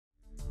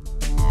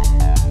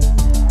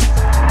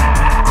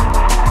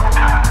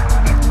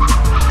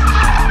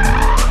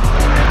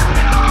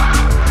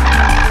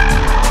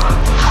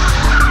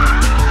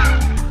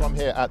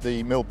at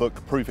the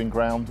Millbrook Proving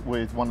Ground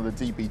with one of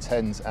the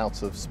DB10s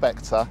out of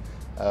Spectre,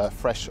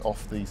 fresh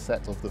off the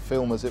set of the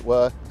film, as it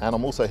were. And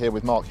I'm also here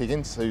with Mark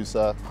Higgins, who's,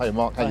 hey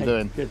Mark, how you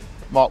doing? Good.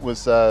 Mark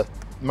was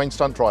main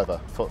stunt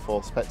driver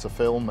for Spectre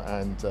film,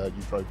 and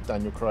you drove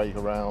Daniel Craig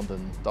around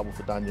and double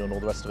for Daniel and all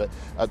the rest of it.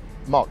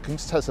 Mark, can you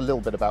just tell us a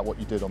little bit about what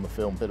you did on the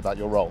film, a bit about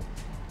your role?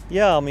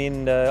 Yeah, I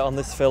mean, on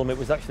this film it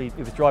was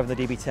driving the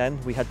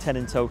DB10. We had 10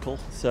 in total,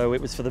 so it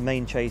was for the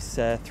main chase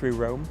through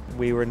Rome.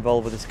 We were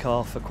involved with this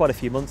car for quite a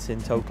few months in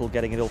total,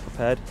 getting it all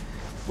prepared,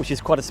 which is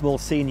quite a small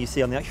scene you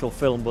see on the actual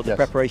film, but the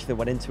preparation that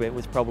went into it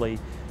was probably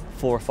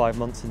 4 or 5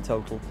 months in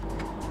total.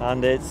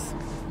 And it's,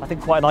 I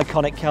think, quite an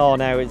iconic car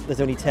now.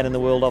 There's only 10 in the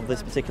world of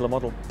this particular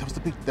model.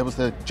 There was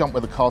the jump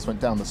where the cars went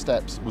down the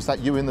steps. Was that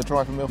you in the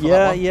driving wheel for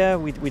that one? Yeah,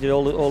 we did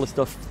all the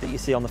stuff that you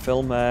see on the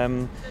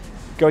film.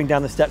 Going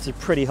down the steps was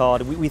pretty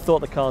hard. We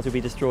thought the cars would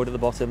be destroyed at the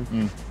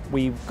bottom.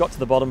 We got to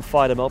the bottom,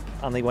 fired them up,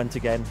 and they went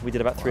again. We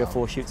did about 3 or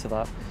 4 shoots of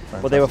that.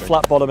 Fantastic. But they were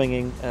flat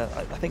bottoming,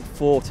 I think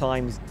 4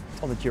 times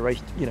on the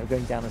duration,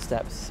 going down the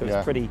steps. So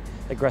it's pretty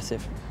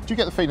aggressive. Do you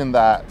get the feeling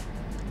that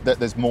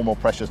there's more and more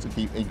pressure to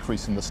keep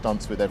increasing the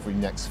stunts with every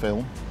next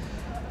film?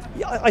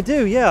 Yeah, I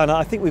do, yeah, and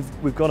I think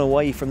we've gone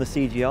away from the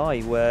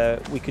CGI where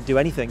we could do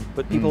anything,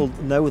 but people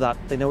know that,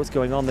 they know what's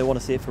going on, they want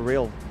to see it for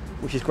real,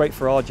 which is great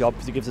for our job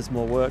because it gives us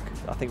more work.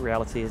 I think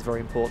reality is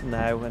very important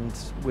now, and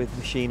with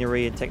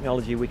machinery and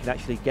technology we can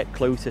actually get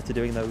closer to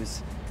doing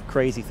those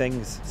crazy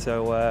things.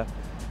 So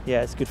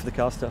yeah, it's good for the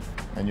car stuff.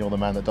 And you're the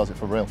man that does it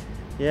for real?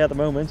 Yeah, at the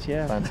moment,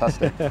 yeah.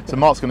 Fantastic. So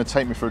Mark's going to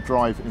take me for a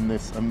drive in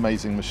this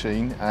amazing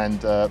machine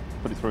and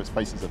put it through its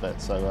paces a bit.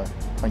 So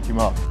thank you,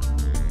 Mark.